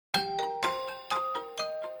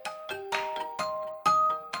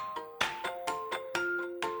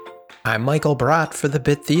I'm Michael Brat for the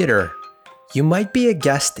Bit Theater. You might be a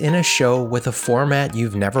guest in a show with a format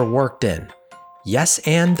you've never worked in. Yes,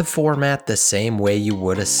 and the format the same way you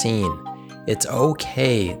would a scene. It's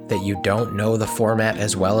okay that you don't know the format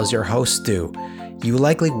as well as your hosts do. You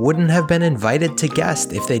likely wouldn't have been invited to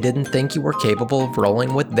guest if they didn't think you were capable of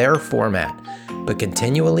rolling with their format. But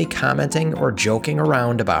continually commenting or joking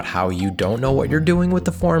around about how you don't know what you're doing with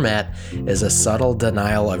the format is a subtle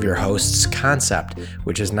denial of your host's concept,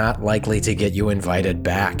 which is not likely to get you invited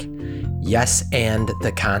back. Yes, and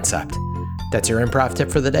the concept. That's your improv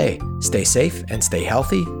tip for the day. Stay safe and stay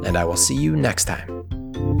healthy, and I will see you next time.